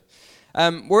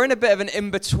We're in a bit of an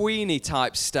in-betweeny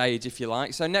type stage, if you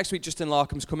like. So next week, Justin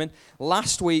Larkham's coming.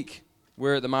 Last week, we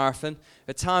were at the marathon.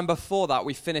 The time before that,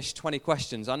 we finished 20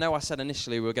 questions. I know I said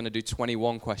initially we were going to do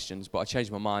 21 questions, but I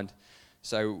changed my mind.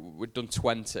 So we've done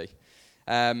 20.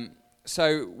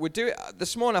 So we're doing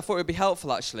this morning. I thought it would be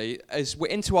helpful, actually, as we're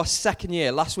into our second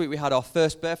year. Last week, we had our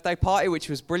first birthday party, which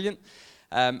was brilliant.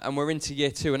 And we're into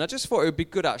year 2. And I just thought it would be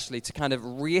good, actually, to kind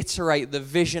of reiterate the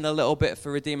vision a little bit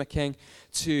for Redeemer King,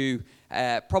 to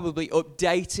probably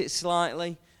update it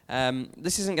slightly.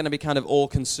 This isn't going to be kind of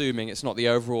all-consuming. It's not the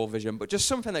overall vision, but just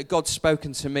something that God's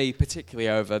spoken to me, particularly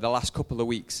over the last couple of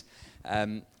weeks,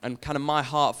 and kind of my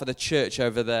heart for the church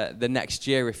over the next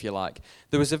year, if you like.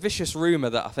 There was a vicious rumor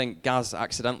that I think Gaz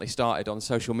accidentally started on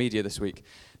social media this week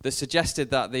that suggested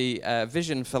that the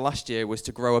vision for last year was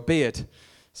to grow a beard.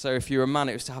 So if you're a man,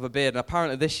 it was to have a beard. And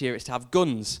apparently this year it's to have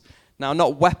guns. Now,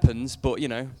 not weapons, but,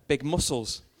 big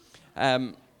muscles.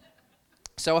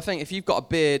 So I think if you've got a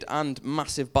beard and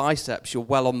massive biceps, you're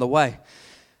well on the way.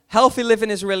 Healthy living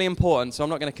is really important, so I'm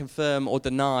not going to confirm or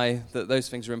deny that those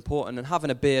things are important. And having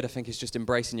a beard, I think, is just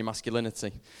embracing your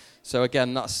masculinity. So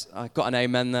again, I got an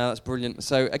amen there. That's brilliant.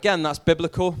 So again, that's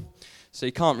biblical. So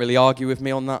you can't really argue with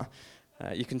me on that.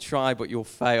 You can try, but you'll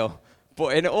fail.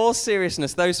 But in all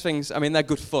seriousness, those things, they're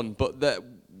good fun. But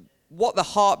what the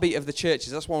heartbeat of the church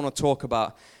is, that's what I want to talk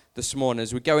about this morning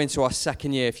as we go into our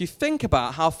second year. If you think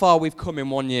about how far we've come in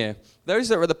 1 year, those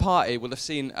that were at the party will have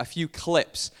seen a few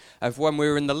clips of when we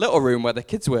were in the little room where the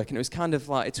kids work, and it was kind of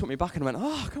like, it took me back and I went,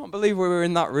 I can't believe we were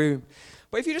in that room.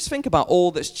 But if you just think about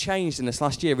all that's changed in this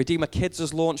last year, Redeemer Kids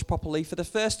has launched properly. For the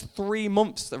first 3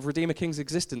 months of Redeemer King's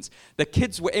existence, the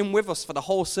kids were in with us for the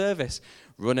whole service,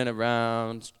 running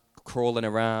around, crawling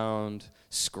around,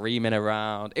 screaming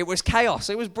around. It was chaos.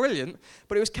 It was brilliant,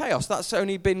 but it was chaos. That's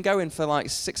only been going for like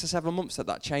 6 or 7 months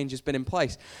that change has been in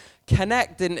place.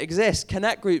 Connect didn't exist.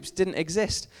 Connect groups didn't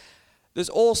exist. There's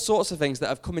all sorts of things that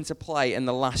have come into play in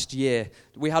the last year.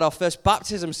 We had our first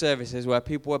baptism services where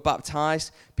people were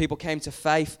baptized, people came to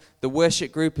faith. The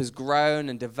worship group has grown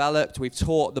and developed. We've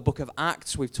taught the book of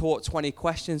Acts. We've taught 20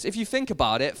 questions. If you think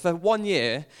about it, for 1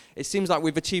 year, it seems like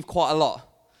we've achieved quite a lot.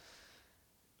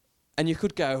 And you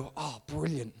could go,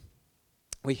 brilliant.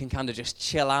 We can kind of just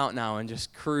chill out now and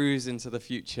just cruise into the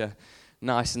future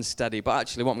nice and steady. But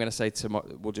actually what I'm going to say tomorrow,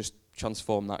 we'll just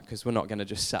transform that, because we're not going to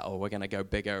just settle. We're going to go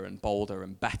bigger and bolder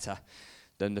and better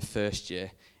than the first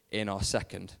year in our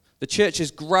second. The church has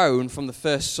grown from the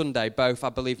first Sunday, both, I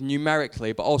believe,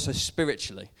 numerically, but also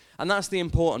spiritually. And that's the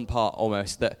important part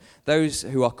almost, that those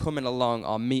who are coming along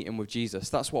are meeting with Jesus.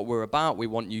 That's what we're about. We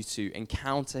want you to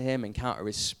encounter him, encounter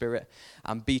his spirit,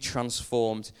 and be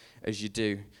transformed as you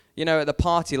do. At the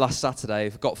party last Saturday,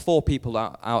 I've got 4 people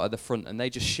out at the front, and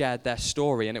they just shared their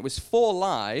story. And it was 4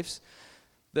 lives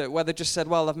where they just said,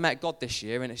 well, I've met God this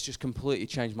year, and it's just completely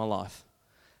changed my life.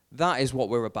 That is what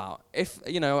we're about.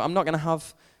 I'm not going to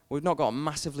have... We've not got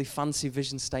massively fancy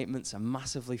vision statements and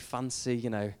massively fancy,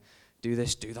 do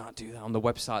this, do that on the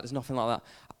website. There's nothing like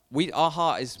that. Our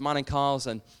heart is, mine and Carl's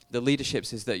and the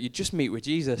leadership's, is that you just meet with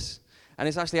Jesus. And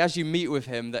it's actually as you meet with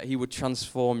him that he would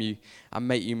transform you and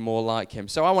make you more like him.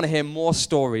 So I want to hear more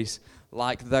stories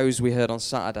like those we heard on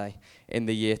Saturday in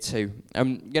the year 2.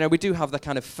 We do have the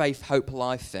kind of faith, hope,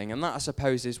 life thing. And that, I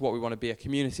suppose, is what we want to be, a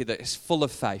community that is full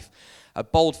of faith. A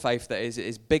bold faith that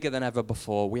is bigger than ever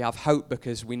before. We have hope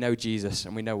because we know Jesus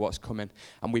and we know what's coming.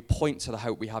 And we point to the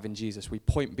hope we have in Jesus. We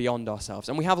point beyond ourselves.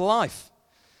 And we have life.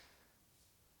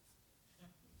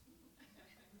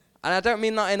 And I don't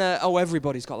mean that in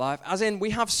everybody's got life. As in, we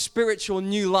have spiritual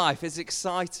new life. It's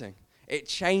exciting. It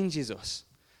changes us.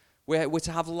 We're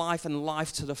to have life and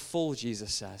life to the full,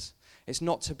 Jesus says. It's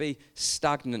not to be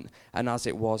stagnant and as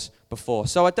it was before.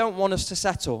 So I don't want us to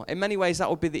settle. In many ways, that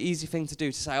would be the easy thing to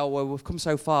do, to say, we've come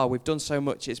so far, we've done so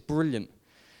much, it's brilliant.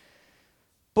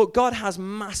 But God has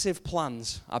massive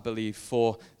plans, I believe,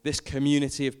 for this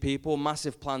community of people,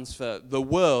 massive plans for the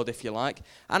world, if you like.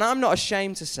 And I'm not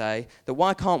ashamed to say that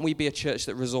why can't we be a church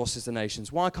that resources the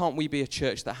nations? Why can't we be a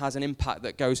church that has an impact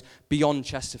that goes beyond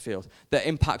Chesterfield, that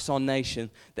impacts our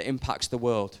nation, that impacts the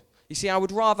world? You see, I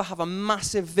would rather have a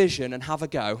massive vision and have a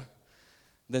go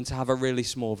than to have a really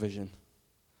small vision.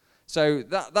 So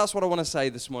that's what I want to say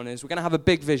this morning, is we're going to have a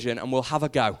big vision and we'll have a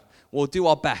go. We'll do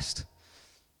our best.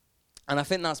 And I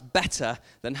think that's better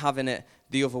than having it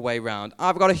the other way around.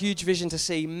 I've got a huge vision to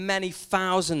see many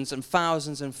thousands and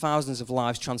thousands and thousands of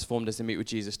lives transformed as they meet with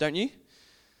Jesus, don't you?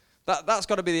 That's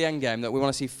got to be the end game, that we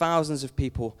want to see thousands of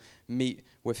people meet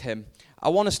with him. I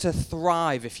want us to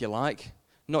thrive, if you like.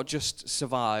 Not just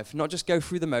survive, not just go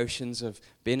through the motions of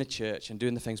being a church and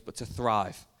doing the things, but to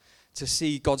thrive. to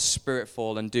see God's Spirit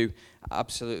fall and do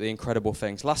absolutely incredible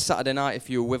things. Last Saturday night, if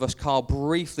you were with us, Carl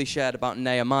briefly shared about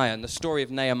Nehemiah and the story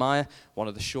of Nehemiah, one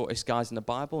of the shortest guys in the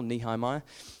Bible, Nehemiah.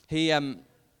 I've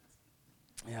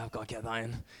got to get that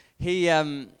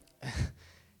in.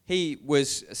 He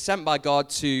was sent by God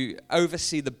to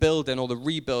oversee the building or the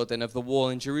rebuilding of the wall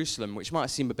in Jerusalem, which might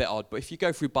seem a bit odd, but if you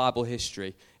go through Bible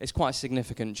history, it's quite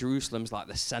significant. Jerusalem's like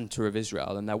the center of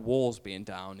Israel, and their walls being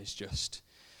down is just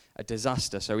a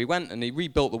disaster. So he went and he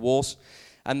rebuilt the walls,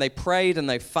 and they prayed and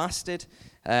they fasted,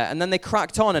 and then they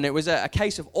cracked on, and it was a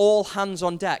case of all hands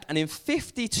on deck. And in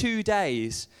 52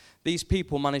 days, these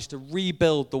people managed to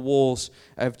rebuild the walls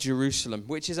of Jerusalem,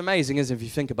 which is amazing, isn't it, if you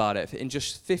think about it? In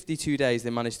just 52 days, they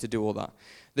managed to do all that.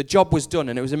 The job was done,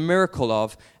 and it was a miracle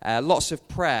of lots of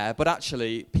prayer, but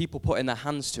actually people putting their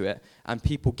hands to it and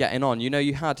people getting on. You know,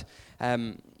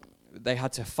 they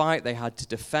had to fight, they had to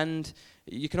defend.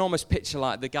 You can almost picture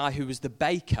like the guy who was the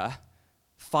baker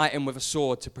fighting with a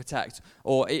sword to protect.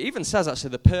 Or it even says actually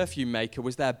the perfume maker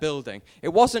was there building. It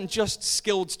wasn't just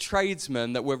skilled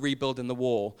tradesmen that were rebuilding the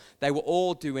wall. They were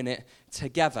all doing it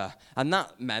together. And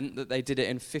that meant that they did it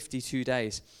in 52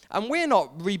 days. And we're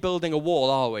not rebuilding a wall,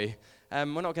 are we?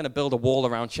 We're not going to build a wall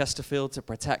around Chesterfield to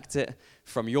protect it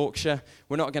from Yorkshire.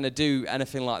 We're not going to do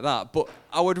anything like that. But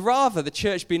I would rather the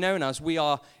church be known as we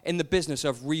are in the business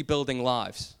of rebuilding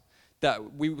lives.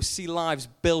 That we see lives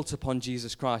built upon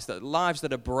Jesus Christ, that lives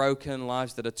that are broken,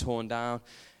 lives that are torn down,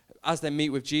 as they meet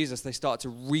with Jesus, they start to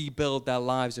rebuild their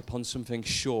lives upon something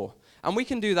sure. And we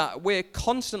can do that. We're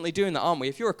constantly doing that, aren't we?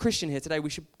 If you're a Christian here today,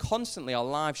 our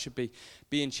lives should be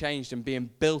being changed and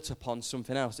being built upon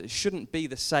something else. It shouldn't be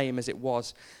the same as it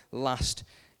was last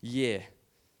year.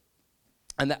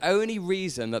 And the only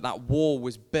reason that that wall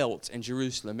was built in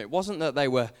Jerusalem, it wasn't that they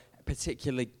were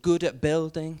particularly good at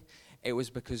building. It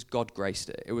was because God graced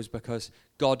it. It was because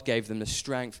God gave them the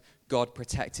strength. God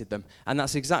protected them. And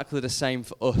that's exactly the same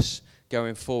for us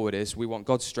going forward. Is we want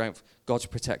God's strength, God's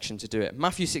protection to do it.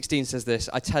 Matthew 16 says this,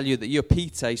 I tell you that you're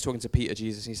Peter. He's talking to Peter,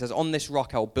 Jesus. He says, on this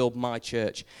rock I will build my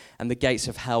church, and the gates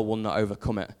of hell will not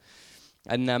overcome it.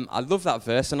 And I love that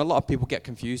verse, and a lot of people get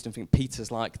confused and think Peter's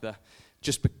like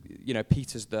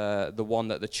Peter's the one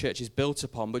that the church is built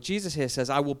upon. But Jesus here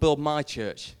says, I will build my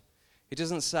church. He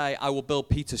doesn't say, I will build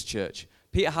Peter's church.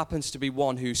 Peter happens to be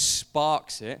one who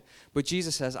sparks it, but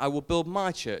Jesus says, I will build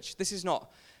my church. This is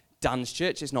not Dan's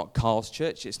church, it's not Carl's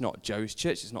church, it's not Joe's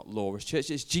church, it's not Laura's church,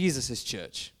 it's Jesus'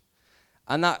 church.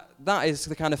 And that is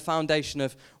the kind of foundation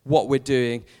of what we're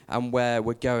doing and where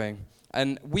we're going.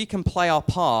 And we can play our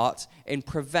part in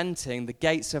preventing the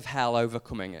gates of hell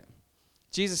overcoming it.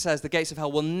 Jesus says, the gates of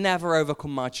hell will never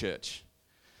overcome my church.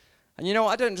 And you know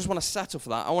what? I don't just want to settle for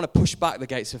that. I want to push back the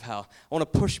gates of hell. I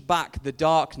want to push back the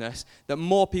darkness that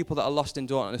more people that are lost in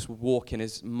darkness would walk in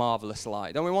his marvelous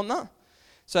light. Don't we want that?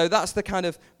 So that's the kind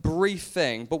of brief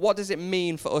thing. But what does it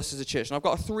mean for us as a church? And I've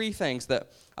got 3 things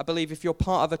that I believe if you're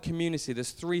part of a community,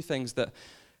 there's 3 things that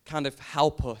kind of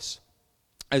help us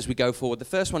as we go forward. The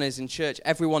first one is in church,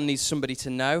 everyone needs somebody to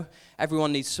know,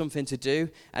 everyone needs something to do,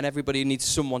 and everybody needs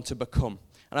someone to become.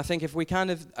 And I think if we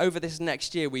kind of, over this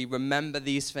next year, we remember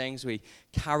these things, we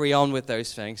carry on with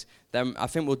those things, then I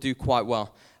think we'll do quite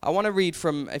well. I want to read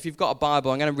from, if you've got a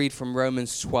Bible, I'm going to read from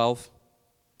Romans 12.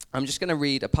 I'm just going to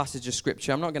read a passage of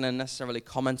Scripture. I'm not going to necessarily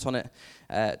comment on it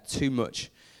too much.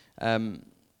 But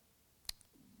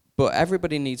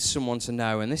everybody needs someone to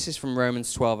know. And this is from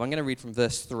Romans 12. I'm going to read from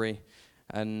verse 3.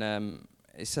 And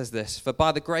it says this, for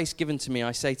by the grace given to me,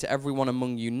 I say to everyone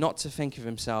among you not to think of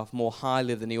himself more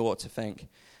highly than he ought to think,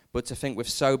 but to think with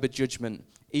sober judgment,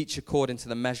 each according to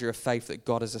the measure of faith that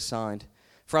God has assigned.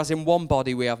 For as in one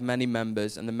body we have many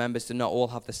members, and the members do not all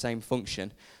have the same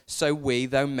function, so we,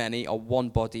 though many, are one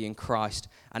body in Christ,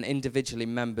 and individually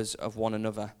members of one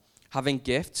another, having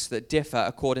gifts that differ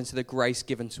according to the grace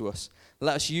given to us.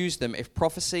 Let us use them, if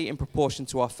prophecy in proportion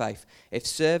to our faith, if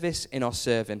service in our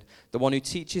serving, the one who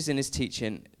teaches in his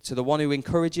teaching, to the one who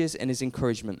encourages in his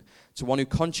encouragement, to one who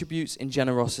contributes in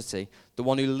generosity, the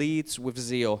one who leads with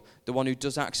zeal, the one who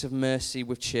does acts of mercy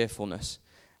with cheerfulness.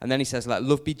 And then he says, let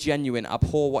love be genuine,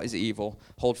 abhor what is evil,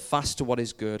 hold fast to what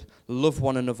is good, love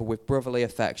one another with brotherly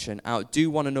affection,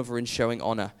 outdo one another in showing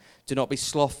honor. Do not be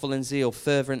slothful in zeal,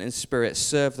 fervent in spirit,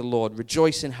 serve the Lord,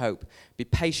 rejoice in hope, be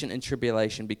patient in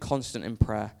tribulation, be constant in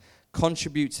prayer.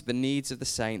 Contribute to the needs of the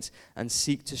saints and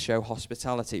seek to show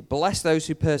hospitality. Bless those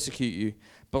who persecute you,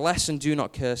 bless and do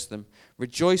not curse them.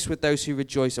 Rejoice with those who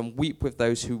rejoice and weep with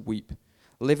those who weep.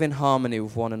 Live in harmony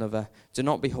with one another. Do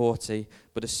not be haughty,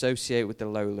 but associate with the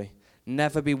lowly.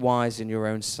 Never be wise in your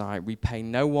own sight. Repay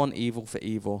no one evil for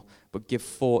evil, but give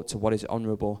thought to what is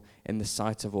honorable in the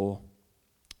sight of all.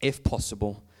 If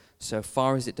possible, So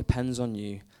far as it depends on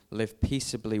you, live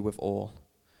peaceably with all.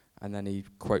 And then he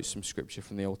quotes some scripture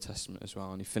from the Old Testament as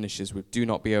well. And he finishes with, do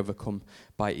not be overcome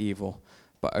by evil,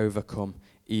 but overcome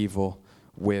evil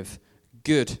with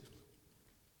good.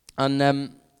 And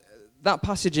that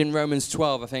passage in Romans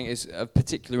 12, I think, is of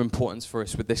particular importance for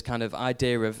us with this kind of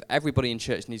idea of everybody in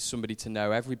church needs somebody to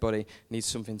know, everybody needs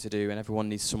something to do, and everyone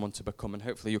needs someone to become. And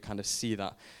hopefully you'll kind of see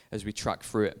that as we track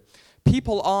through it.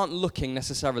 People aren't looking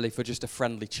necessarily for just a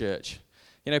friendly church.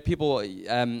 You know, people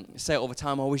say it all the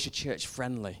time, oh, we should church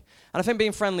friendly. And I think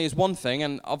being friendly is one thing,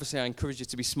 and obviously I encourage you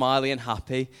to be smiley and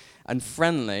happy and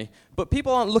friendly. But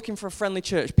people aren't looking for a friendly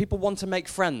church. People want to make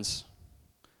friends.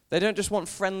 They don't just want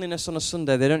friendliness on a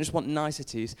Sunday. They don't just want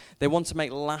niceties. They want to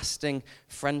make lasting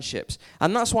friendships.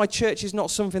 And that's why church is not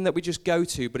something that we just go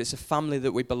to, but it's a family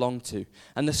that we belong to.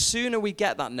 And the sooner we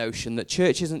get that notion that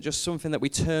church isn't just something that we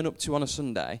turn up to on a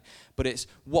Sunday, but it's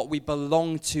what we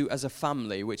belong to as a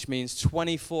family, which means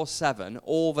 24/7,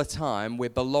 all the time, we're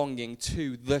belonging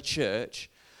to the church,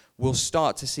 we'll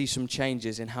start to see some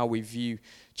changes in how we view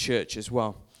church as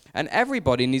well. And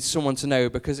everybody needs someone to know,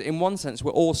 because in one sense,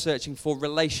 we're all searching for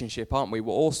relationship, aren't we?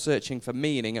 We're all searching for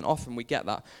meaning, and often we get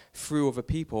that through other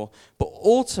people. But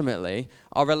ultimately,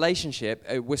 our relationship,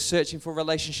 we're searching for a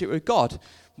relationship with God.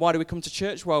 Why do we come to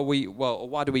church? Well,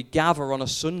 why do we gather on a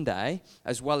Sunday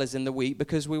as well as in the week?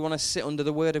 Because we want to sit under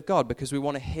the Word of God, because we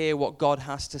want to hear what God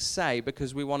has to say,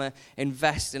 because we want to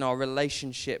invest in our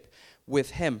relationship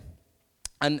with Him.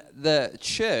 And the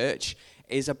church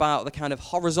is about the kind of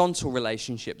horizontal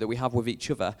relationship that we have with each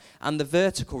other and the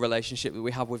vertical relationship that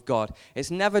we have with God.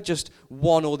 It's never just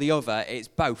one or the other, it's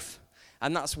both.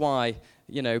 And that's why,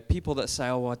 you know, people that say,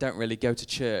 oh, I don't really go to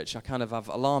church, I kind of have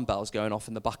alarm bells going off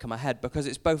in the back of my head, because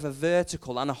it's both a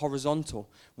vertical and a horizontal.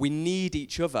 We need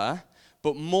each other,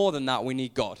 but more than that, we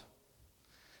need God.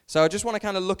 So I just want to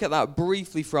kind of look at that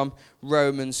briefly from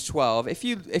Romans 12. If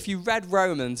you read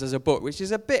Romans as a book, which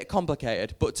is a bit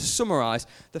complicated, but to summarize,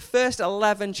 the first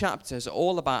 11 chapters are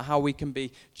all about how we can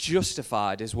be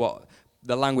justified, is what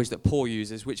the language that Paul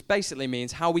uses, which basically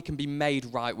means how we can be made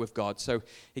right with God. So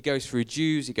he goes through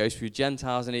Jews, he goes through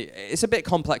Gentiles, and it's a bit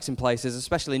complex in places,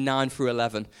 especially 9 through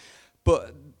 11.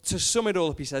 But to sum it all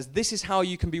up, he says, this is how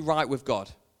you can be right with God.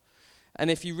 And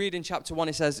if you read in chapter 1,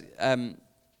 it says,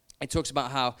 it talks about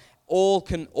how all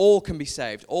can be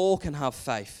saved, all can have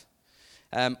faith,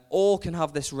 all can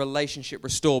have this relationship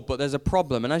restored, but there's a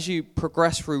problem. And as you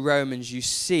progress through Romans, you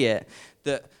see it,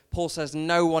 that Paul says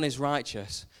no one is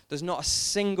righteous. There's not a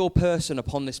single person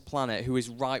upon this planet who is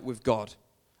right with God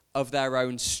of their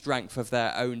own strength, of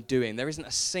their own doing. There isn't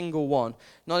a single one,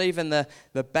 not even the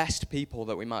best people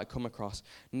that we might come across.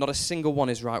 Not a single one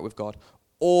is right with God.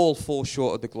 All fall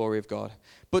short of the glory of God.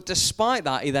 But despite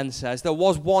that, he then says, there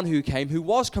was one who came who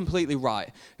was completely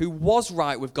right, who was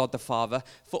right with God the Father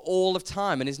for all of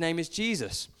time, and his name is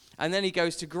Jesus. And then he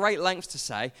goes to great lengths to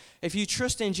say, if you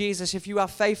trust in Jesus, if you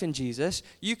have faith in Jesus,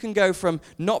 you can go from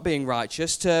not being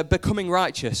righteous to becoming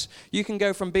righteous. You can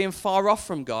go from being far off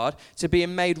from God to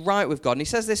being made right with God. And he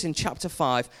says this in chapter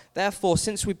 5, therefore,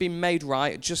 since we've been made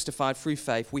right, justified through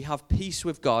faith, we have peace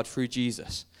with God through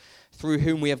Jesus, through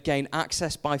whom we have gained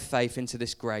access by faith into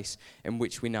this grace in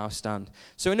which we now stand.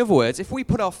 So in other words, if we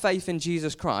put our faith in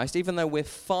Jesus Christ, even though we're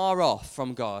far off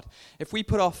from God, if we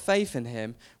put our faith in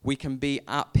him, we can be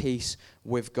at peace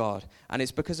with God. And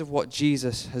it's because of what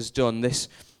Jesus has done. This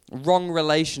wrong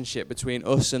relationship between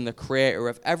us and the creator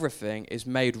of everything is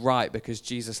made right because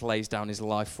Jesus lays down his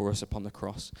life for us upon the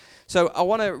cross. So I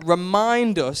want to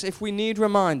remind us, if we need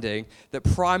reminding, that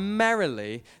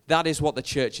primarily that is what the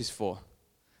church is for.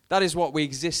 That is what we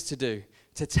exist to do,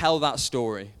 to tell that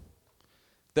story,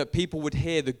 that people would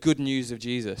hear the good news of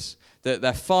Jesus, that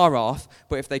they're far off,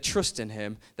 but if they trust in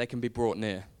him, they can be brought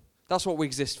near. That's what we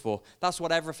exist for. That's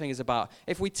what everything is about.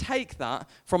 If we take that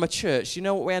from a church, you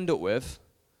know what we end up with?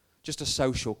 Just a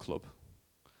social club.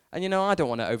 And you know, I don't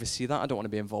want to oversee that. I don't want to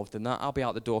be involved in that. I'll be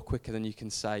out the door quicker than you can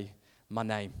say my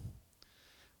name.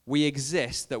 We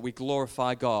exist that we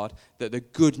glorify God, that the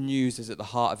good news is at the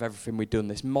heart of everything we've done,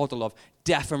 this model of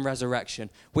death and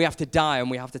resurrection. We have to die and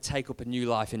we have to take up a new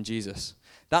life in Jesus.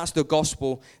 That's the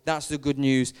gospel, that's the good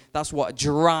news, that's what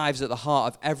drives at the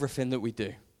heart of everything that we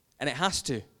do. And it has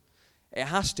to. It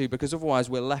has to, because otherwise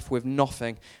we're left with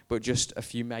nothing but just a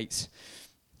few mates,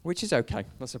 which is okay,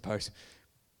 I suppose.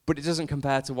 But it doesn't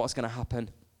compare to what's going to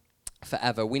happen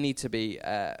forever. We need to be...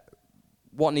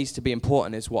 what needs to be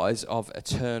important is what is of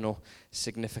eternal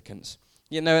significance.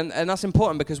 You know, and that's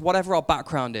important because whatever our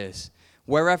background is,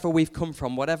 wherever we've come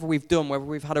from, whatever we've done, whether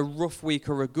we've had a rough week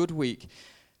or a good week,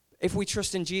 if we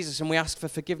trust in Jesus and we ask for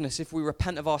forgiveness, if we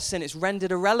repent of our sin, it's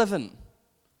rendered irrelevant.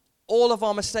 all of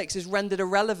our mistakes is rendered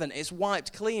irrelevant. It's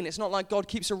wiped clean. It's not like God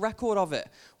keeps a record of it.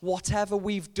 Whatever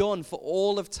we've done for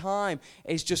all of time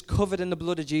is just covered in the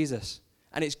blood of Jesus.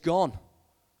 And it's gone.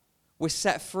 We're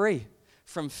set free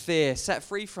from fear, set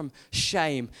free from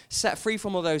shame, set free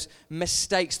from all those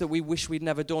mistakes that we wish we'd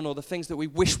never done or the things that we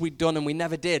wish we'd done and we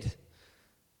never did.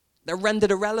 They're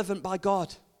rendered irrelevant by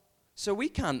God. So we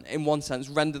can, in one sense,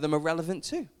 render them irrelevant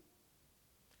too.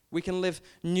 We can live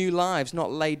new lives,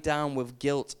 not laid down with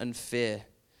guilt and fear.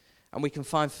 And we can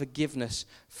find forgiveness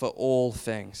for all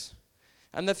things.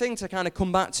 And the thing to kind of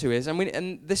come back to is,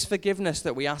 and this forgiveness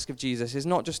that we ask of Jesus is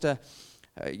not just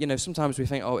sometimes we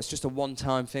think, it's just a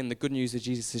one-time thing. The good news of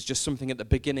Jesus is just something at the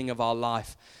beginning of our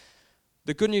life.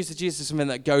 The good news of Jesus is something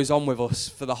that goes on with us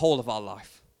for the whole of our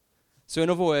life. So in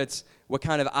other words, we're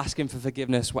kind of asking for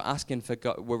forgiveness. We're asking for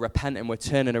God. We're repenting. We're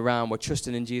turning around. We're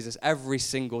trusting in Jesus every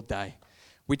single day.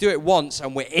 We do it once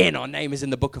and we're in. Our name is in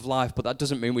the book of life, but that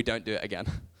doesn't mean we don't do it again.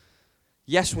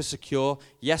 Yes, we're secure.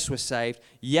 Yes, we're saved.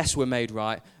 Yes, we're made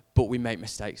right, but we make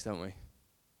mistakes, don't we?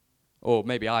 Or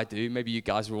maybe I do. Maybe you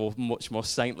guys are all much more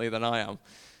saintly than I am.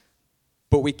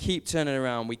 But we keep turning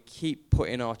around. We keep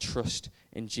putting our trust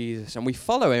in Jesus. And we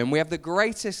follow him. We have the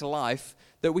greatest life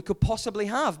that we could possibly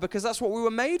have because that's what we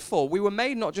were made for. We were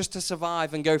made not just to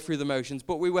survive and go through the motions,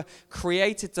 but we were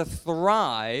created to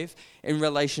thrive in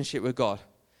relationship with God.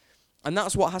 And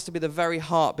that's what has to be the very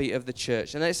heartbeat of the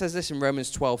church. And it says this in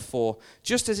Romans 12:4.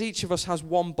 Just as each of us has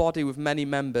one body with many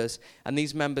members, and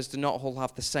these members do not all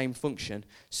have the same function,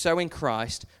 so in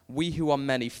Christ, we who are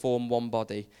many form one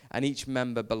body, and each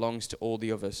member belongs to all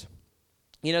the others.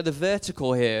 You know, the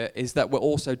vertical here is that we're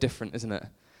all so different, isn't it?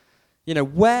 You know,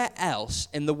 where else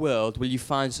in the world will you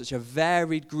find such a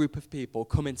varied group of people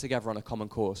coming together on a common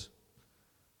cause?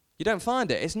 You don't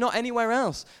find it. It's not anywhere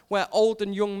else where old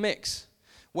and young mix,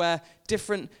 where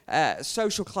different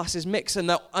social classes mix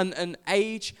and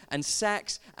age and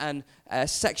sex and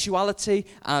sexuality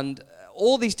and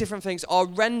all these different things are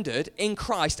rendered in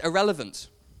Christ irrelevant.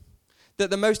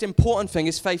 That the most important thing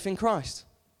is faith in Christ.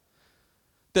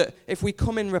 That if we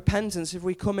come in repentance, if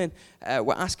we come in,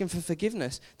 we're asking for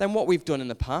forgiveness, then what we've done in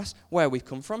the past, where we've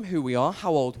come from, who we are,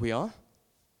 how old we are,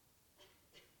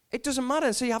 it doesn't matter.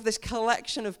 And so you have this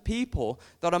collection of people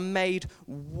that are made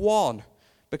one,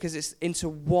 because it's into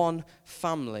one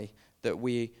family that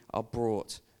we are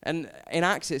brought. And in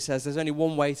Acts it says there's only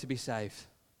one way to be saved.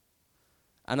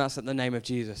 And that's at the name of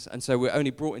Jesus. And so we're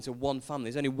only brought into one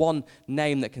family. There's only one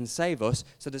name that can save us.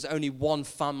 So there's only one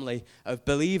family of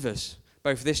believers,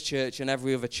 both this church and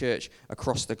every other church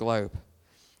across the globe.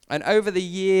 And over the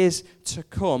years to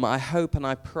come, I hope and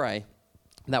I pray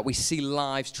that we see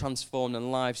lives transformed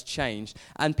and lives changed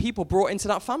and people brought into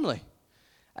that family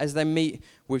as they meet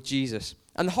with Jesus.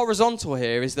 And the horizontal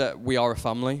here is that we are a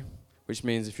family, which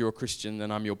means if you're a Christian,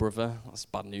 then I'm your brother. That's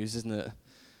bad news, isn't it?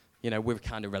 You know, we're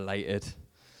kind of related.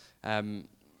 That's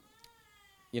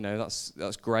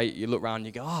great. You look around and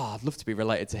you go, I'd love to be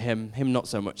related to him. Him not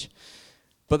so much.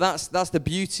 But that's the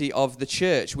beauty of the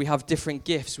church. We have different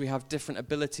gifts. We have different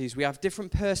abilities. We have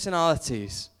different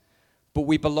personalities. But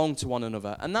we belong to one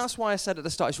another. And that's why I said at the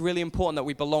start, it's really important that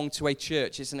we belong to a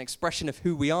church. It's an expression of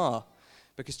who we are.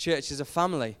 Because church is a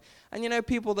family. And you know,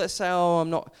 people that say, I've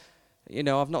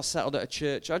not settled at a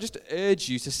church. I just urge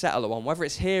you to settle at one, whether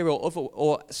it's here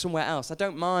or somewhere else. I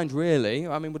don't mind, really.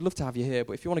 I mean, we'd love to have you here,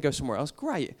 but if you want to go somewhere else,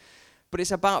 great. But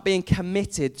it's about being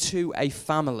committed to a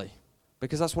family,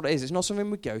 because that's what it is. It's not something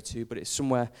we go to, but it's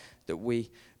somewhere that we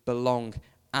belong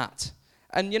at.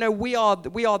 And, you know, we are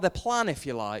the plan, if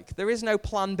you like. There is no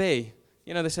plan B.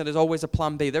 You know, they say there's always a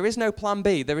plan B. There is no plan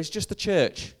B. There is just the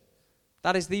church.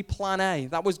 That is the plan A.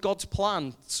 That was God's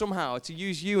plan, somehow, to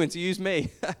use you and to use me.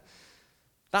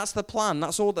 That's the plan.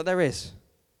 That's all that there is.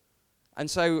 And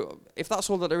so, if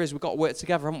that's all that there is, we've got to work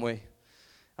together, haven't we?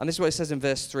 And this is what it says in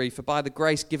verse 3. For by the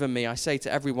grace given me, I say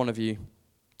to every one of you,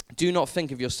 do not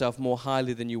think of yourself more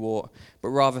highly than you ought, but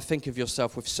rather think of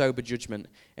yourself with sober judgment,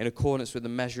 in accordance with the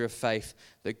measure of faith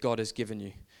that God has given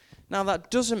you. Now, that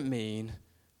doesn't mean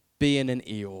being an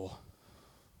Eeyore.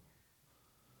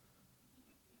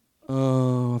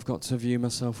 Oh, I've got to view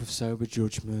myself with sober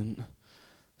judgment,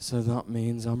 so that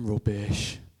means I'm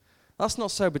rubbish. That's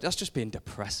not sober, that's just being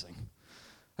depressing.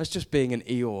 That's just being an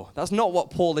Eeyore. That's not what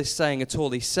Paul is saying at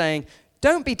all. He's saying,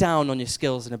 don't be down on your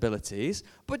skills and abilities,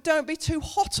 but don't be too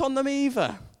hot on them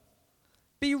either.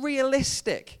 Be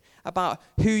realistic about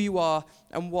who you are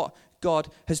and what God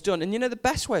has done. And you know, the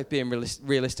best way of being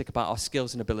realistic about our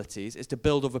skills and abilities is to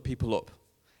build other people up.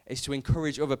 Is to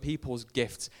encourage other people's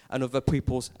gifts and other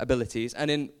people's abilities.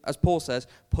 And as Paul says,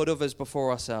 put others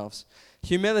before ourselves.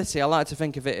 Humility, I like to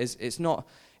think of it as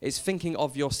it's thinking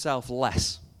of yourself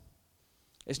less.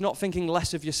 It's not thinking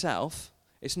less of yourself.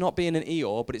 It's not being an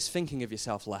Eeyore, but it's thinking of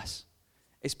yourself less.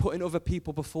 It's putting other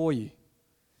people before you.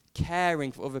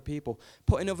 Caring for other people.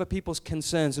 Putting other people's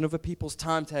concerns and other people's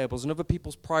timetables and other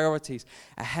people's priorities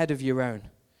ahead of your own.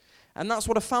 And that's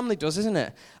what a family does, isn't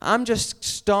it? I'm just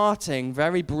starting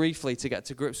very briefly to get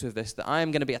to grips with this, that I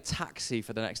am going to be a taxi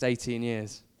for the next 18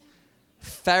 years.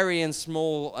 Ferrying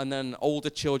small and then older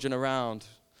children around.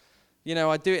 You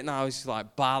know, I do it now, it's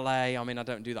like ballet. I mean, I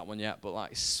don't do that one yet, but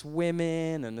like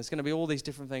swimming, and there's going to be all these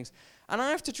different things. And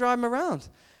I have to drive them around.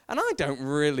 And I don't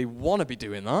really want to be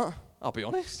doing that, I'll be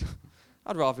honest.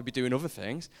 I'd rather be doing other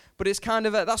things. But it's kind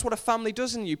of, that's what a family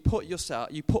does, and you put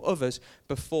others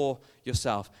before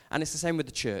yourself. And it's the same with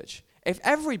the church. If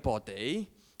everybody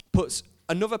puts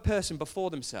another person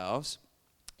before themselves,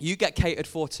 you get catered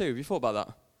for too. Have you thought about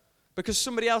that? Because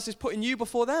somebody else is putting you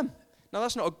before them. Now,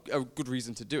 that's not a good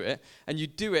reason to do it, and you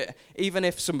do it even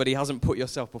if somebody hasn't put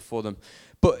yourself before them.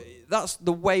 But that's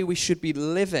the way we should be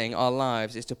living our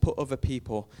lives, is to put other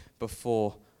people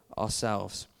before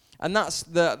ourselves. And that's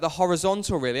the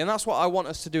horizontal, really, and that's what I want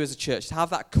us to do as a church, to have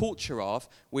that culture of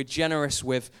we're generous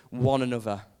with one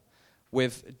another,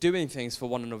 with doing things for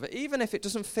one another. Even if it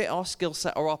doesn't fit our skill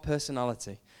set or our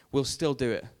personality, we'll still do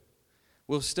it.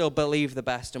 We'll still believe the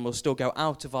best, and we'll still go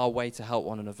out of our way to help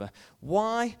one another.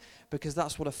 Why? Because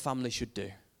that's what a family should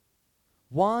do.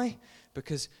 Why?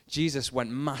 Because Jesus went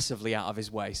massively out of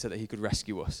his way so that he could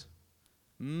rescue us.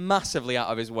 Massively out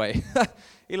of his way.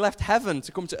 He left heaven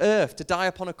to come to earth, to die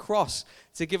upon a cross,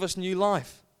 to give us new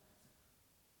life.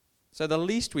 So the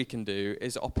least we can do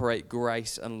is operate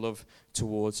grace and love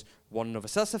towards one another.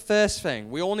 So that's the first thing.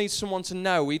 We all need someone to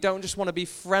know. We don't just want to be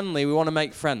friendly, we want to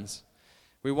make friends.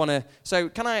 So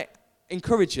can I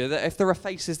encourage you that if there are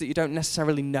faces that you don't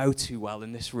necessarily know too well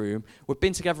in this room, we've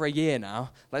been together a year now,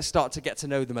 let's start to get to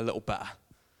know them a little better.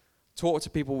 Talk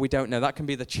to people we don't know. That can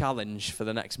be the challenge for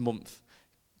the next month.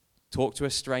 Talk to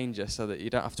a stranger so that you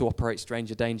don't have to operate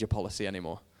stranger danger policy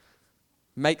anymore.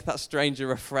 Make that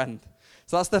stranger a friend.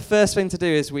 So that's the first thing to do,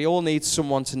 is we all need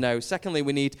someone to know.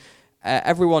 Secondly,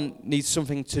 everyone needs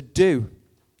something to do.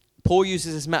 Paul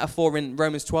uses this metaphor in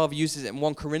Romans 12. He uses it in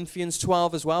 1 Corinthians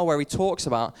 12 as well, where he talks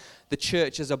about the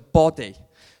church as a body.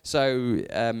 So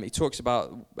he talks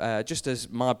about, just as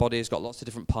my body has got lots of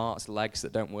different parts, legs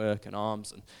that don't work, and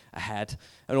arms, and a head,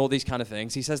 and all these kind of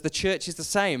things, he says the church is the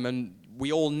same, and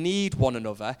we all need one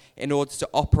another in order to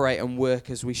operate and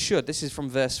work as we should. This is from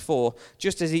verse 4.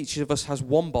 Just as each of us has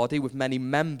one body with many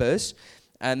members,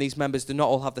 and these members do not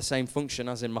all have the same function,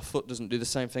 as in my foot doesn't do the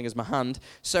same thing as my hand,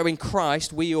 so in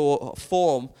Christ we who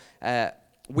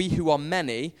are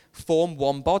many form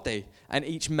one body, and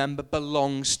each member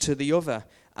belongs to the other.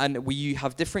 And we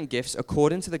have different gifts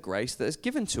according to the grace that is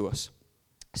given to us.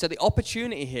 So the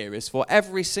opportunity here is for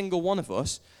every single one of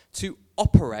us to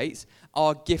operate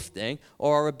our gifting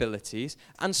or our abilities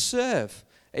and serve.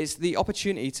 It's the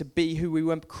opportunity to be who we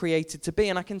were created to be.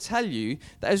 And I can tell you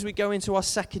that as we go into our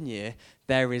second year,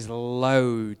 there is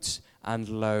loads and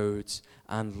loads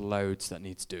and loads that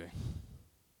needs doing.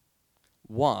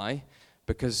 Why?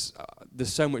 Because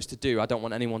there's so much to do. I don't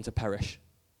want anyone to perish.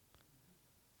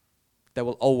 There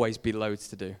will always be loads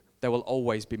to do. There will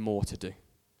always be more to do.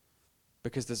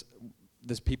 Because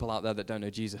there's people out there that don't know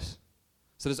Jesus.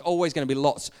 So there's always going to be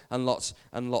lots and lots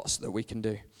and lots that we can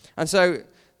do. And so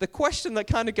the question that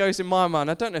kind of goes in my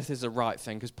mind, I don't know if this is the right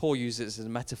thing, because Paul uses it as a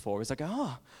metaphor, is like,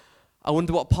 I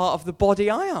wonder what part of the body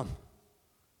I am.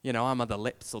 You know, am I the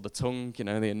lips or the tongue, you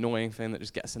know, the annoying thing that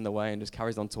just gets in the way and just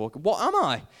carries on talking? What am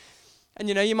I? And,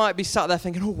 you know, you might be sat there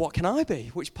thinking, what can I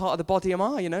be? Which part of the body am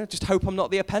I? You know, just hope I'm not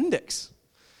the appendix.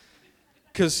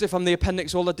 Because if I'm the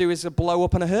appendix, all I do is blow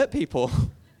up and I hurt people.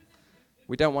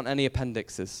 We don't want any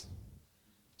appendixes.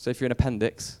 So if you're an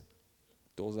appendix,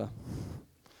 doors there.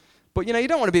 But, you know, you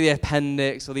don't want to be the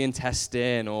appendix or the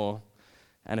intestine or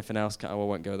anything else. I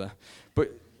won't go there.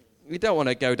 But we don't want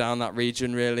to go down that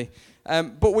region, really.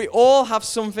 But we all have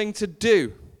something to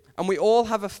do. And we all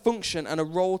have a function and a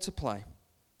role to play.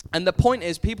 And the point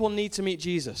is, people need to meet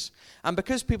Jesus. And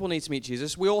because people need to meet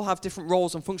Jesus, we all have different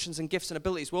roles and functions and gifts and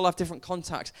abilities. We all have different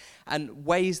contacts and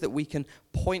ways that we can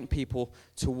point people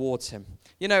towards him.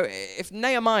 You know, if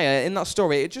Nehemiah, in that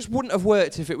story, it just wouldn't have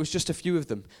worked if it was just a few of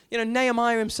them. You know,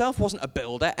 Nehemiah himself wasn't a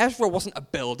builder. Ezra wasn't a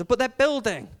builder, but they're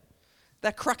building.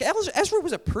 They're cracking. Ezra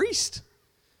was a priest.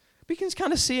 But you can just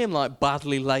kind of see him like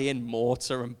badly laying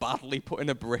mortar and badly putting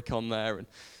a brick on there and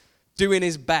doing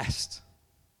his best.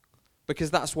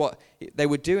 Because that's what they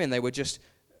were doing. They were just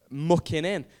mucking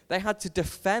in. They had to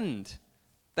defend.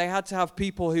 They had to have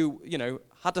people who, you know,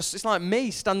 it's like me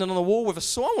standing on the wall with a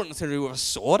sword. I wouldn't know what to do with a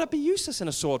sword. I'd be useless in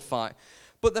a sword fight.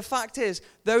 But the fact is,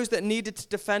 those that needed to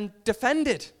defend,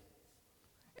 defended.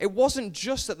 It wasn't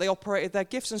just that they operated their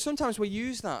gifts. And sometimes we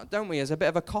use that, don't we, as a bit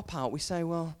of a cop-out. We say,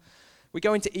 well, we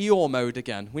go into Eeyore mode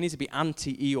again. We need to be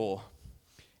anti-Eeyore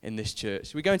in this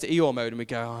church. We go into Eeyore mode and we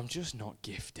go, I'm just not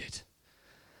gifted.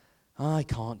 I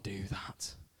can't do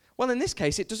that. Well, in this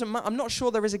case, it doesn't matter. I'm not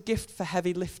sure there is a gift for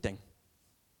heavy lifting.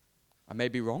 I may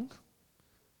be wrong.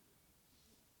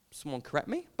 Someone correct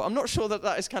me. But I'm not sure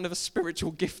that is kind of a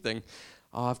spiritual gifting.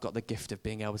 Oh, I've got the gift of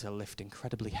being able to lift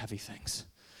incredibly heavy things.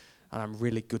 And I'm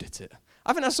really good at it.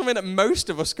 I think that's something that most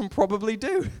of us can probably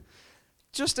do.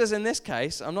 Just as in this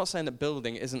case, I'm not saying that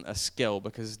building isn't a skill,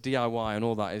 because DIY and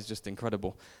all that is just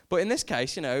incredible. But in this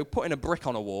case, putting a brick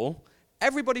on a wall,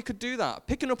 everybody could do that.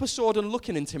 Picking up a sword and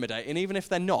looking intimidating, even if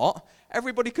they're not,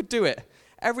 everybody could do it.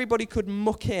 Everybody could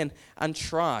muck in and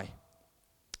try.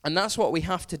 And that's what we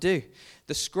have to do.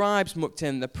 The scribes mucked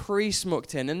in, the priests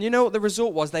mucked in, and you know what the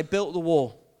result was? They built the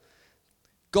wall.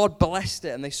 God blessed it,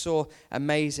 and they saw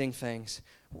amazing things.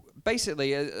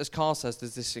 Basically, as Carl says,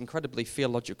 there's this incredibly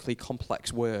theologically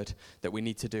complex word that we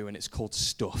need to do, and it's called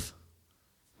stuff.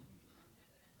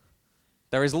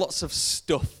 There is lots of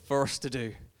stuff for us to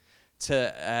do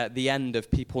to the end of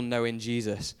people knowing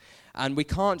Jesus. And we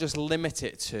can't just limit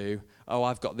it to, oh,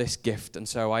 I've got this gift, and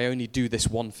so I only do this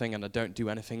one thing and I don't do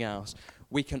anything else.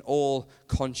 We can all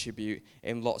contribute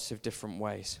in lots of different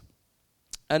ways.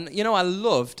 And, I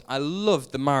loved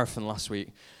the marathon last week.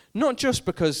 Not just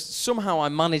because somehow I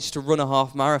managed to run a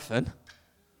half marathon.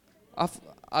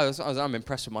 I'm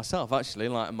impressed with myself, actually,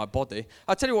 like my body.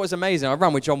 I'll tell you what was amazing. I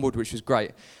ran with John Wood, which was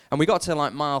great. And we got to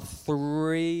like mile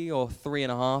 3 or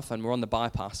 3.5, and we're on the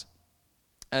bypass.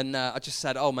 And I just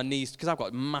said, my knees, because I've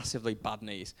got massively bad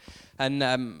knees. And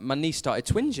my knees started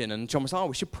twinging, and John was like,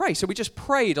 we should pray. So we just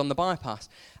prayed on the bypass.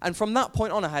 And from that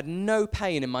point on, I had no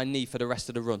pain in my knee for the rest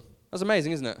of the run. That's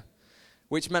amazing, isn't it?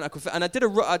 Which meant I could, and I did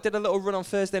a little run on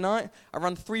Thursday night. I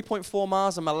ran 3.4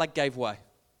 miles and my leg gave way.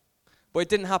 But it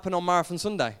didn't happen on Marathon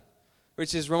Sunday,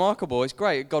 which is remarkable. It's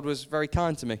great. God was very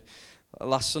kind to me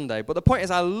last Sunday. But the point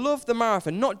is, I love the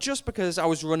marathon, not just because I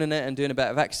was running it and doing a bit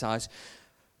of exercise,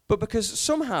 but because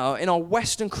somehow in our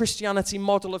Western Christianity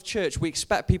model of church, we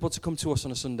expect people to come to us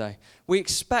on a Sunday. We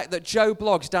expect that Joe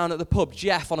Bloggs down at the pub,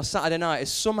 Jeff, on a Saturday night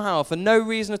is somehow, for no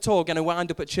reason at all, going to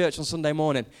wind up at church on Sunday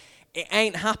morning. It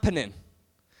ain't happening.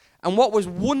 And what was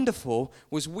wonderful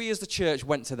was we as the church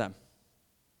went to them.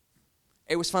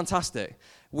 It was fantastic.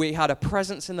 We had a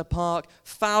presence in the park.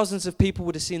 Thousands of people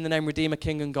would have seen the name Redeemer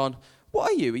King and gone,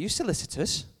 what are you? Are you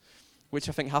solicitors? Which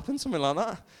I think happened, something like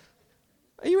that.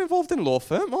 Are you involved in a law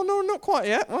firm? Oh, no, not quite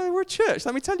yet. Well, we're a church.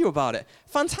 Let me tell you about it.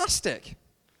 Fantastic.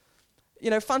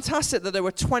 Fantastic that there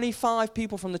were 25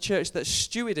 people from the church that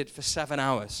stewarded for 7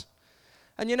 hours.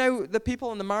 And the people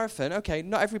on the marathon, okay,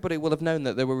 not everybody will have known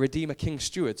that there were Redeemer King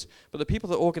stewards, but the people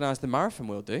that organised the marathon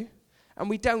will do. And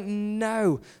we don't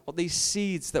know what these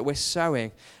seeds that we're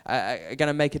sowing are going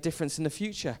to make a difference in the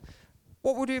future.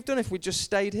 What would we have done if we just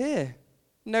stayed here?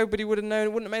 Nobody would have known.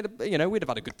 It wouldn't have made we'd have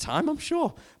had a good time, I'm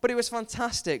sure. But it was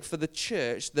fantastic for the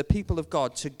church, the people of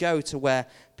God, to go to where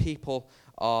people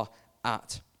are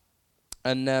at.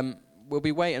 And we'll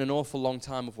be waiting an awful long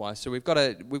time otherwise. So we've got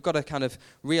to kind of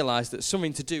realize that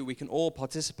something to do, we can all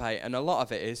participate, and a lot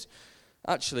of it is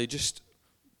actually just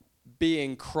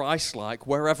being Christ-like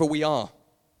wherever we are.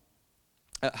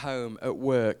 At home, at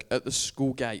work, at the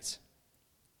school gate.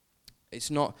 It's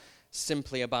not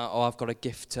simply about, I've got a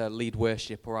gift to lead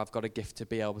worship, or I've got a gift to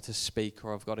be able to speak,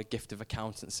 or I've got a gift of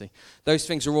accountancy. Those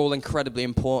things are all incredibly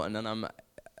important, and I'm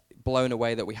blown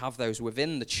away that we have those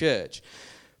within the church.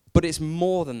 But it's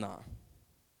more than that.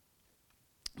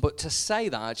 But to say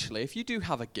that, actually, if you do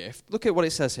have a gift, look at what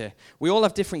it says here. We all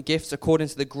have different gifts according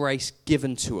to the grace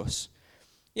given to us.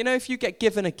 If you get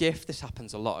given a gift, this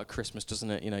happens a lot at Christmas,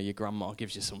 doesn't it? Your grandma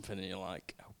gives you something and you're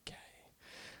like, okay,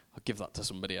 I'll give that to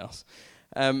somebody else.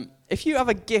 If you have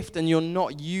a gift and you're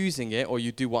not using it, or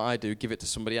you do what I do, give it to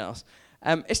somebody else,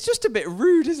 it's just a bit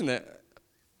rude, isn't it?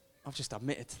 I've just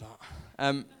admitted to that.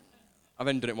 I've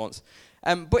only done it once.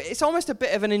 But it's almost a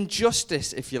bit of an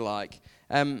injustice, if you like.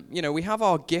 We have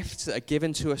our gifts that are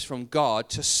given to us from God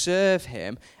to serve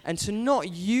him, and to not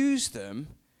use them,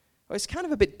 well, it's kind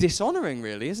of a bit dishonoring,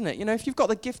 really, isn't it? If you've got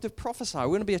the gift of prophecy, we're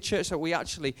going to be a church that we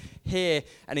actually hear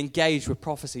and engage with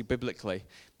prophecy biblically.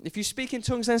 If you speak in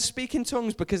tongues, then speak in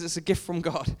tongues, because it's a gift from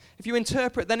God. If you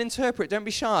interpret, then interpret. Don't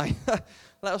be shy.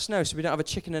 Let us know so we don't have a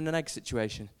chicken and an egg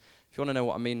situation. If you want to know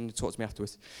what I mean, talk to me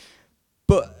afterwards.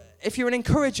 But if you're an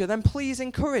encourager, then please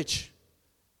encourage.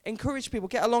 Encourage people.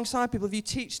 Get alongside people. If you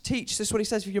teach. This is what he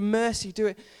says. If you're mercy, do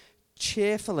it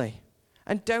cheerfully.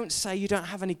 And don't say you don't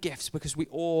have any gifts, because we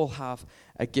all have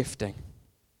a gifting.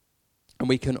 and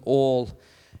we can all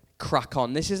crack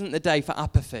on. This isn't the day for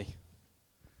apathy.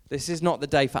 This is not the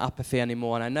day for apathy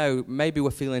anymore. And I know maybe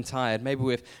we're feeling tired. Maybe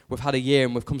we've had a year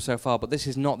and we've come so far, but this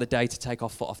is not the day to take our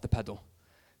foot off the pedal.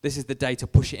 This is the day to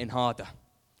push it in harder.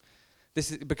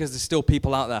 This is because there's still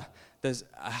people out there. There's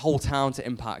a whole town to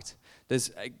impact.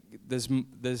 There's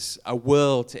a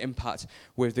world to impact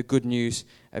with the good news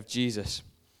of Jesus.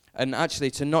 And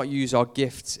actually, to not use our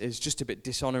gifts is just a bit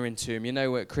dishonoring to him. You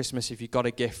know, at Christmas, if you got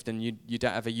a gift and you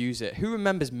don't ever use it. Who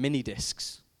remembers mini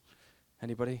discs?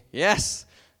 Anybody? Yes.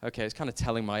 Okay, it's kind of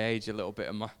telling my age a little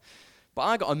bit. But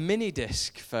I got a mini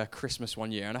disc for Christmas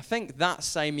one year, and I think that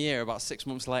same year, about 6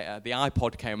 months later, the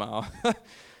iPod came out.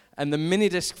 And the mini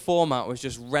disc format was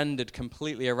just rendered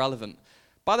completely irrelevant.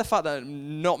 By the fact that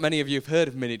not many of you have heard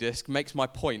of mini disc makes my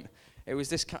point. It was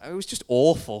just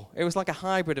awful. It was like a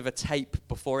hybrid of a tape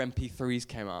before MP3s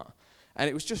came out. And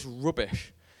it was just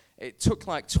rubbish. It took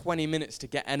like 20 minutes to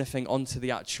get anything onto the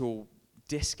actual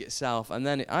disc itself. And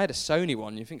then I had a Sony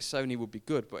one. You think Sony would be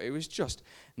good, but it was just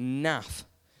naff.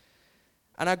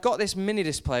 And I got this mini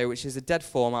disc player, which is a dead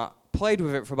format, played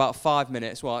with it for about 5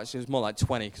 minutes. Well, actually, it was more like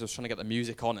 20 because I was trying to get the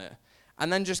music on it.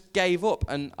 And then just gave up.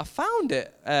 And I found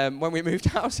it when we moved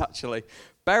house, actually,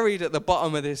 buried at the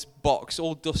bottom of this box,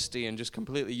 all dusty and just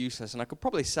completely useless. And I could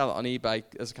probably sell it on eBay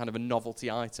as a kind of a novelty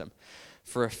item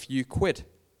for a few quid.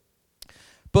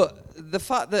 But the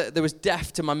fact that there was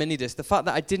death to my mini disc, the fact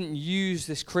that I didn't use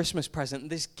this Christmas present,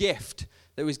 this gift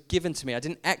that was given to me, I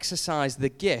didn't exercise the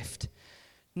gift,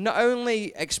 not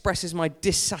only expresses my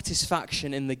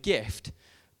dissatisfaction in the gift,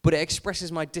 but it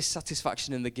expresses my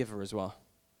dissatisfaction in the giver as well.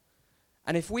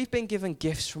 And if we've been given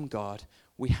gifts from God,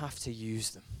 we have to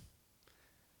use them.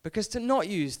 Because to not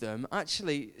use them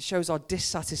actually shows our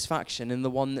dissatisfaction in the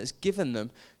one that's given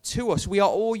them to us. We are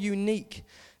all unique.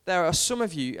 There are some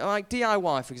of you, like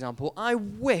DIY, for example, I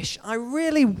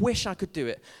really wish I could do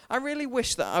it. I really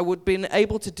wish that I would have been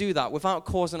able to do that without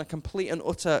causing a complete and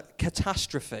utter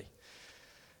catastrophe.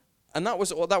 And that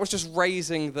was just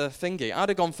raising the thingy. I'd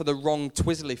have gone for the wrong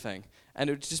twizzly thing,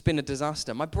 and it would just been a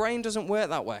disaster. My brain doesn't work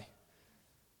that way.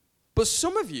 But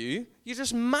some of you, you're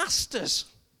just masters.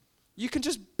 You can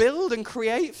just build and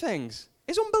create things.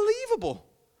 It's unbelievable.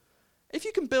 If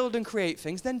you can build and create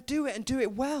things, then do it and do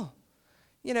it well.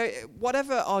 You know,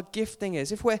 whatever our gifting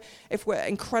is, if we're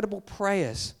incredible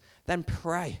prayers, then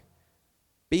pray.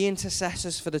 Be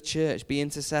intercessors for the church. Be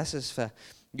intercessors for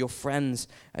your friends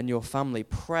and your family.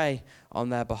 Pray on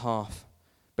their behalf.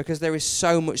 Because there is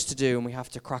so much to do and we have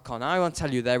to crack on. I want to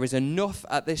tell you, there is enough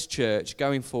at this church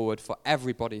going forward for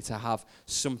everybody to have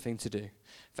something to do.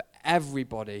 For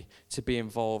everybody to be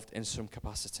involved in some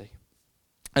capacity.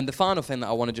 And the final thing that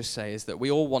I want to just say is that we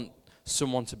all want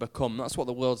someone to become. That's what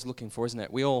the world's looking for, isn't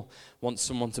it? We all want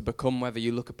someone to become, whether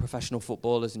you look at professional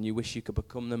footballers and you wish you could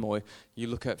become them, or you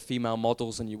look at female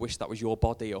models and you wish that was your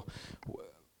body, or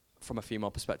from a female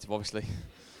perspective, obviously.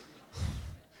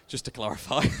 Just to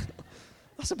clarify.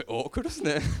 That's a bit awkward, isn't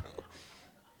it?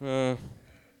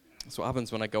 That's what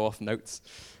happens when I go off notes.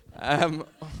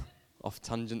 Off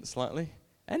tangent slightly.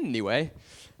 Anyway,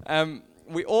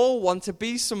 we all want to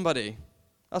be somebody.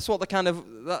 That's what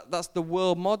that's the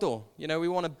world model. You know, we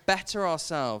want to better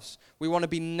ourselves. We want to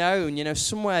be known. You know,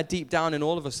 somewhere deep down in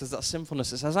all of us there's that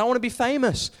sinfulness that says, I want to be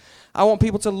famous. I want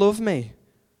people to love me.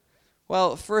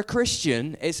 Well, for a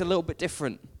Christian, it's a little bit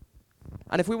different.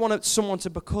 And if we want someone to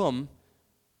become,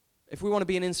 if we want to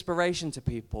be an inspiration to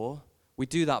people, we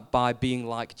do that by being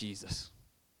like Jesus.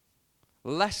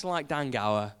 Less like Dan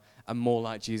Gower and more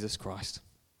like Jesus Christ.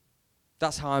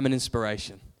 That's how I'm an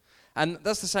inspiration. And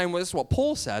that's the same, that's what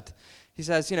Paul said. He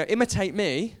says, you know, imitate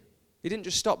me. He didn't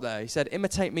just stop there. He said,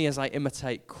 imitate me as I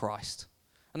imitate Christ.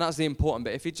 And that's the important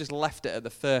bit. If he just left it at the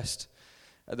first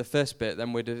bit,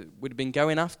 then we'd have been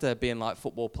going after being like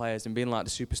football players and being like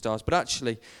the superstars. But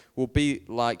actually, we'll be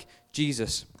like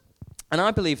Jesus. And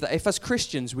I believe that if as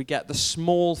Christians we get the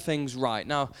small things right.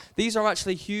 Now, these are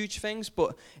actually huge things,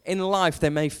 but in life they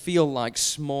may feel like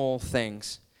small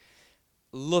things.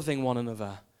 Loving one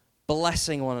another.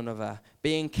 Blessing one another,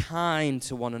 being kind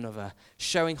to one another,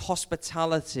 showing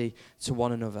hospitality to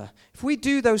one another. If we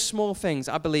do those small things,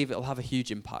 I believe it'll have a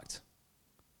huge impact.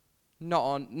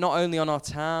 Not only on our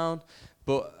town,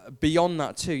 but beyond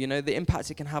that too. You know, the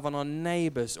impact it can have on our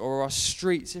neighbours or our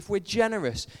streets. If we're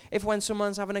generous, if when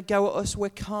someone's having a go at us, we're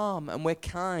calm and we're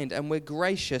kind and we're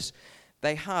gracious,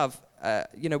 they have,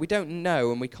 we don't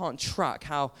know and we can't track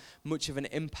how much of an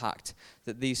impact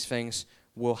that these things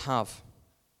will have.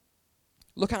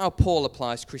 Look at how Paul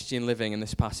applies Christian living in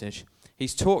this passage.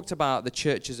 He's talked about the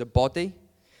church as a body.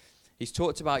 He's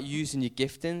talked about using your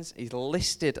giftings. He's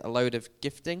listed a load of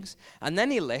giftings. And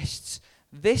then he lists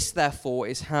This, therefore,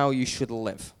 is how you should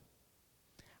live.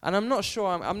 And I'm not sure,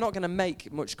 I'm not going to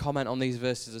make much comment on these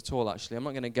verses at all, actually. I'm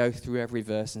not going to go through every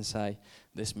verse and say,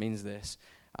 this means this,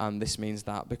 and this means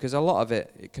that, because a lot of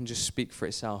it can just speak for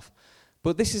itself.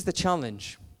 But this is the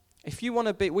challenge. If you want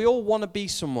to be, we all want to be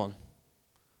someone.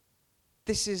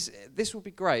 This will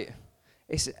be great.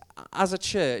 As a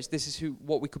church, this is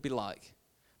what we could be like.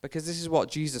 Because this is what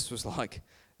Jesus was like.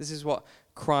 This is what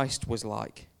Christ was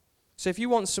like. So if you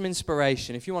want some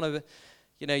inspiration, if you want to,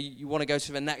 you want to go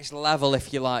to the next level,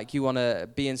 if you like, you want to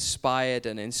be inspired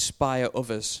and inspire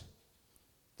others,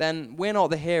 then we're not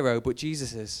the hero, but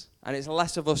Jesus is. And it's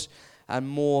less of us and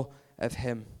more of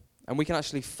him. And we can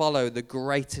actually follow the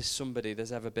greatest somebody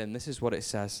there's ever been. This is what it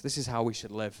says. This is how we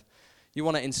should live. You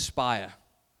want to inspire.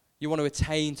 You want to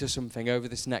attain to something over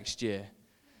this next year.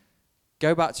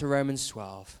 Go back to Romans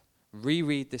 12.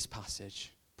 Reread this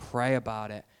passage. Pray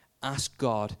about it. Ask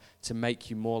God to make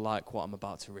you more like what I'm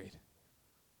about to read.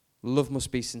 Love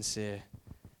must be sincere.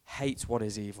 Hate what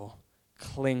is evil.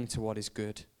 Cling to what is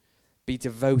good. Be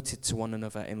devoted to one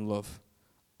another in love.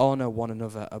 Honor one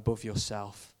another above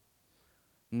yourself.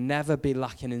 Never be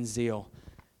lacking in zeal.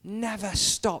 Never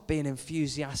stop being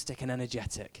enthusiastic and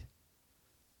energetic.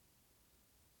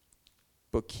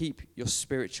 But keep your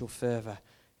spiritual fervor.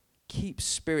 Keep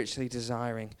spiritually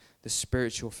desiring the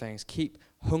spiritual things. Keep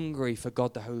hungry for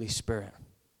God the Holy Spirit.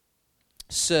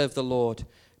 Serve the Lord.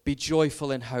 Be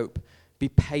joyful in hope. Be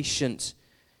patient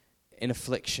in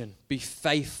affliction. Be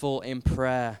faithful in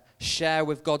prayer. Share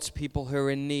with God's people who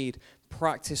are in need.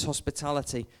 Practice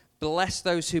hospitality. Bless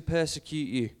those who persecute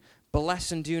you.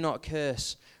 Bless and do not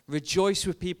curse. Rejoice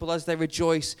with people as they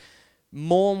rejoice.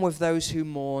 Mourn with those who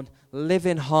mourn. Live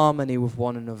in harmony with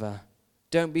one another.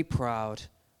 Don't be proud,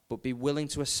 but be willing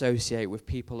to associate with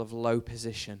people of low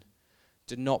position.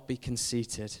 Do not be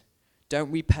conceited.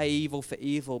 Don't repay evil for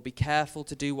evil. Be careful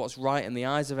to do what's right in the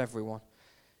eyes of everyone.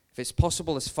 If it's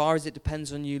possible, as far as it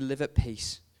depends on you, live at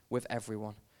peace with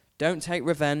everyone. Don't take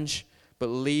revenge, but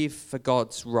leave for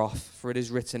God's wrath. For it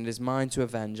is written, it is mine to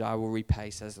avenge, I will repay,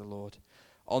 says the Lord.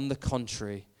 On the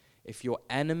contrary, if your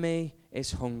enemy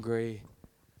is hungry,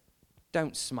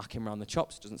 don't smack him around the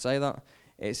chops. It doesn't say that.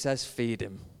 It says feed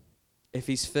him. If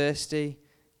he's thirsty,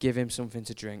 give him something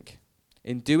to drink.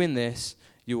 In doing this,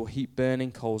 you will heap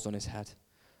burning coals on his head.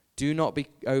 Do not be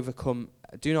overcome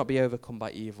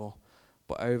by evil,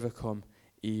 but overcome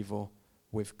evil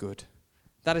with good.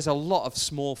 That is a lot of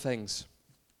small things.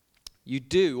 You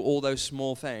do all those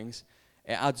small things,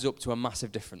 it adds up to a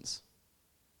massive difference.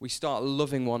 We start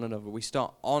loving one another. We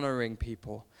start honoring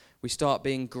people. We start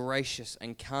being gracious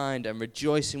and kind and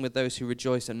rejoicing with those who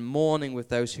rejoice and mourning with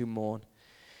those who mourn.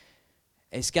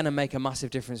 It's going to make a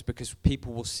massive difference because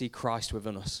people will see Christ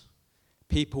within us.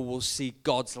 People will see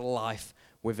God's life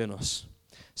within us.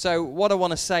 So what I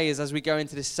want to say is, as we go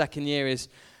into this second year, is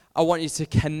I want you to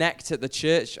connect at the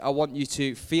church. I want you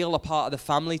to feel a part of the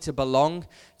family, to belong,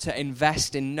 to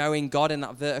invest in knowing God in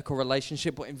that vertical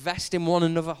relationship, but invest in one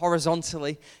another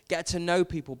horizontally. Get to know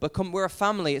people. We're a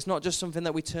family. It's not just something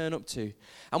that we turn up to.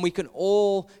 And we can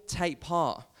all take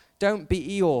part. Don't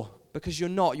be Eeyore, because you're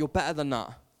not. You're better than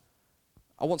that.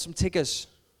 I want some Tiggers.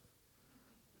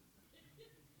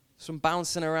 Some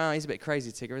bouncing around. He's a bit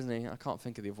crazy, Tigger, isn't he? I can't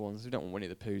think of the other ones. We don't want Winnie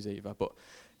the Poohs either. But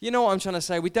you know what I'm trying to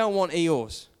say? We don't want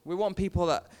Eeyores. We want people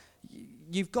that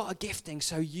you've got a gifting,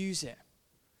 so use it.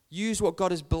 Use what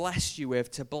God has blessed you with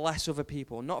to bless other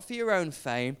people. Not for your own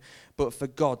fame, but for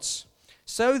God's.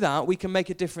 So that we can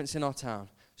make a difference in our town.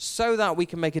 So that we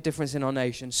can make a difference in our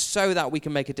nation. So that we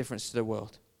can make a difference to the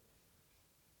world.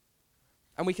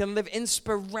 And we can live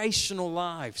inspirational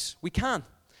lives. We can.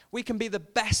 We can be the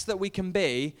best that we can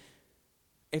be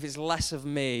if it's less of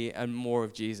me and more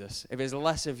of Jesus. If it's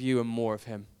less of you and more of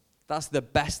him. That's the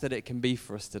best that it can be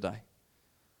for us today.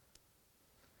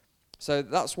 So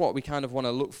that's what we kind of want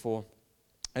to look for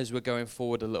as we're going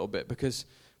forward a little bit, because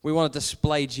we want to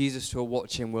display Jesus to a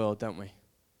watching world, don't we?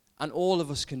 And all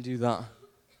of us can do that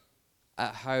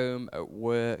at home, at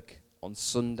work, on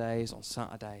Sundays, on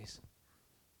Saturdays.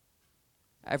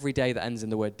 Every day that ends in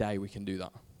the word day, we can do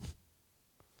that.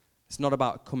 It's not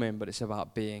about coming, but it's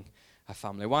about being a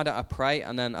family. Why don't I pray?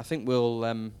 And then I think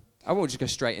I won't just go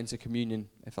straight into communion,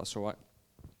 if that's all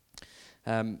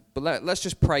right. But let's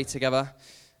just pray together.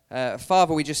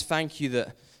 Father, we just thank you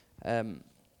that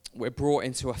we're brought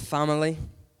into a family,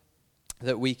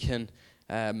 that we can,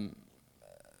 we're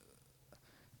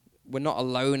not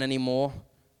alone anymore.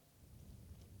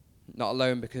 Not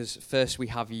alone because first we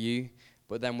have you,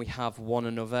 but then we have one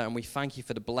another, and we thank you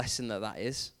for the blessing that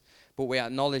is. But we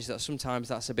acknowledge that sometimes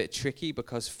that's a bit tricky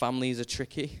because families are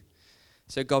tricky.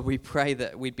 So God, we pray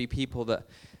that we'd be people that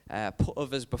put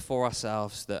others before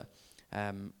ourselves that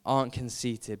aren't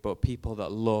conceited, but people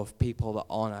that love, people that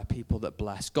honor, people that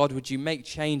bless. God, would you make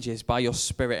changes by your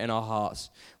Spirit in our hearts?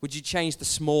 Would you change the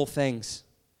small things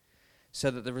so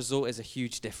that the result is a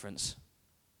huge difference?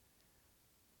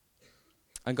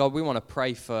 And God, we want to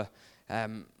pray for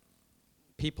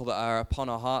people that are upon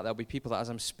our heart. There'll be people that, as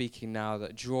I'm speaking now,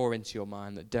 that draw into your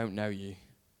mind, that don't know you.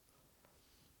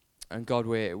 And God,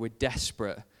 we're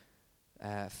desperate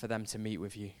for them to meet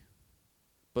with you.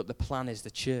 But the plan is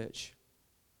the church.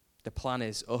 The plan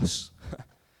is us.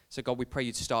 So God, we pray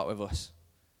you'd start with us.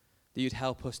 That you'd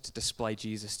help us to display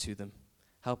Jesus to them.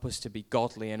 Help us to be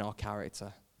godly in our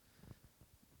character.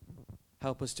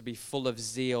 Help us to be full of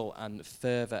zeal and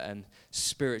fervor and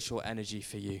spiritual energy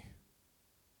for you.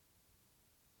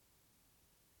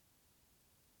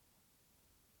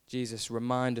 Jesus,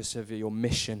 remind us of your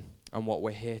mission and what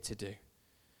we're here to do.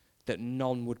 That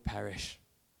none would perish.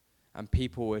 And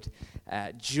people would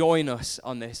join us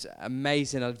on this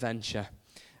amazing adventure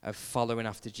of following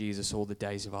after Jesus all the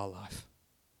days of our life.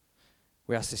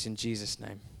 We ask this in Jesus'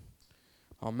 name.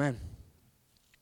 Amen.